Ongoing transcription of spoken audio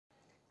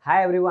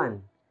Hi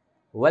everyone,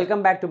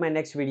 welcome back to my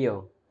next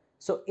video.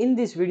 So in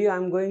this video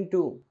I'm going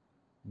to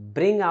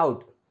bring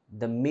out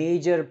the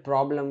major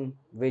problem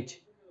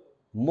which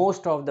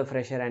most of the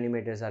fresher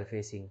animators are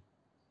facing,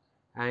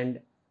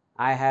 and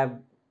I have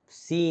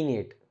seen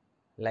it.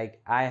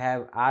 Like, I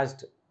have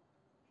asked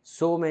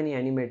so many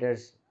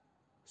animators,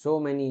 so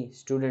many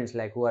students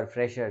like who are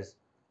freshers,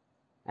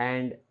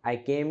 and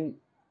I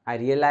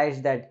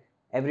realized that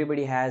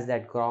everybody has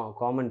that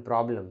common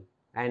problem,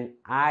 and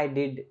I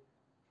did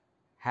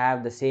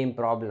have the same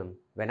problem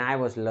when I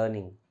was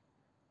learning.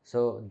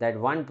 So that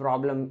one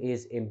problem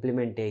is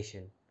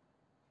implementation.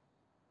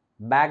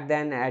 Back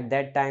then, at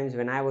that times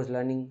when I was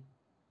learning,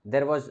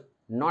 there was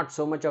not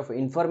so much of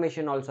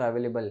information also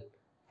available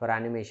for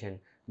animation.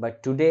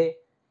 But today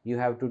you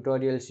have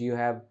tutorials, you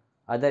have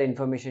other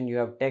information, you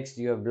have text,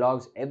 you have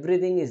blogs,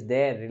 everything is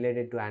there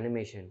related to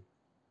animation.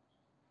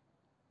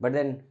 But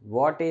then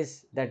what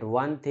is that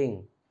one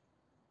thing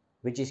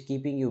which is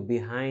keeping you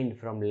behind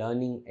from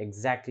learning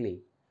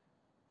exactly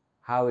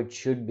how it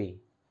should be?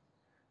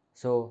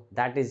 So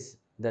that is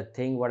the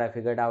thing. What I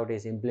figured out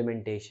is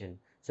implementation.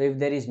 So if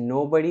there is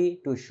nobody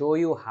to show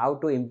you how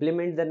to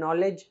implement the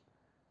knowledge,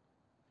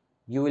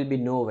 you will be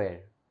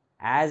nowhere.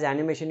 As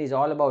animation is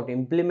all about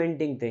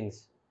implementing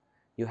things,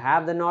 you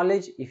have the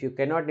knowledge, if you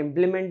cannot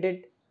implement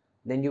it,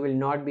 then you will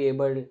not be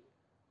able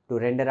to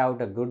render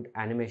out a good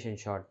animation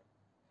shot.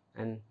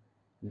 And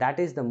that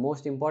is the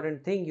most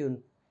important thing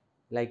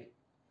like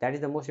that is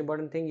the most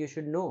important thing you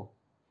should know.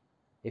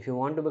 If you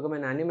want to become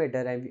an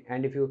animator,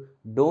 and if you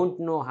don't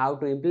know how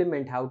to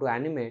implement, how to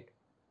animate,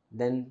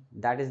 then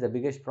that is the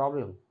biggest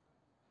problem.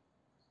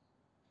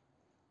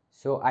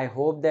 So I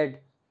hope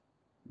that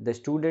the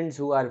students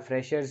who are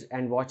freshers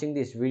and watching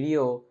this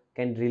video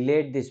can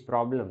relate this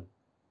problem.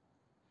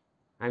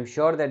 I'm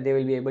sure that they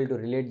will be able to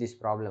relate this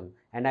problem,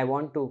 and I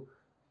want to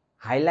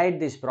highlight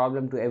this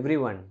problem to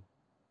everyone,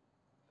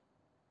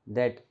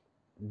 that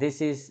this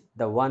is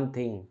the one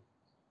thing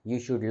you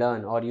should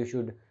learn, or you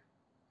should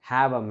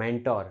have a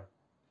mentor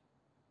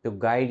to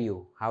guide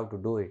you how to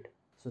do it.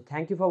 So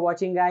thank you for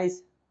watching,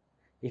 guys.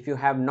 If you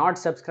have not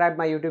subscribed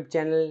my YouTube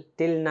channel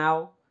till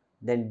now,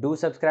 then do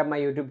subscribe my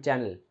YouTube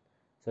channel.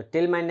 So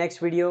till my next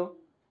video,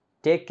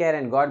 take care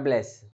and God bless.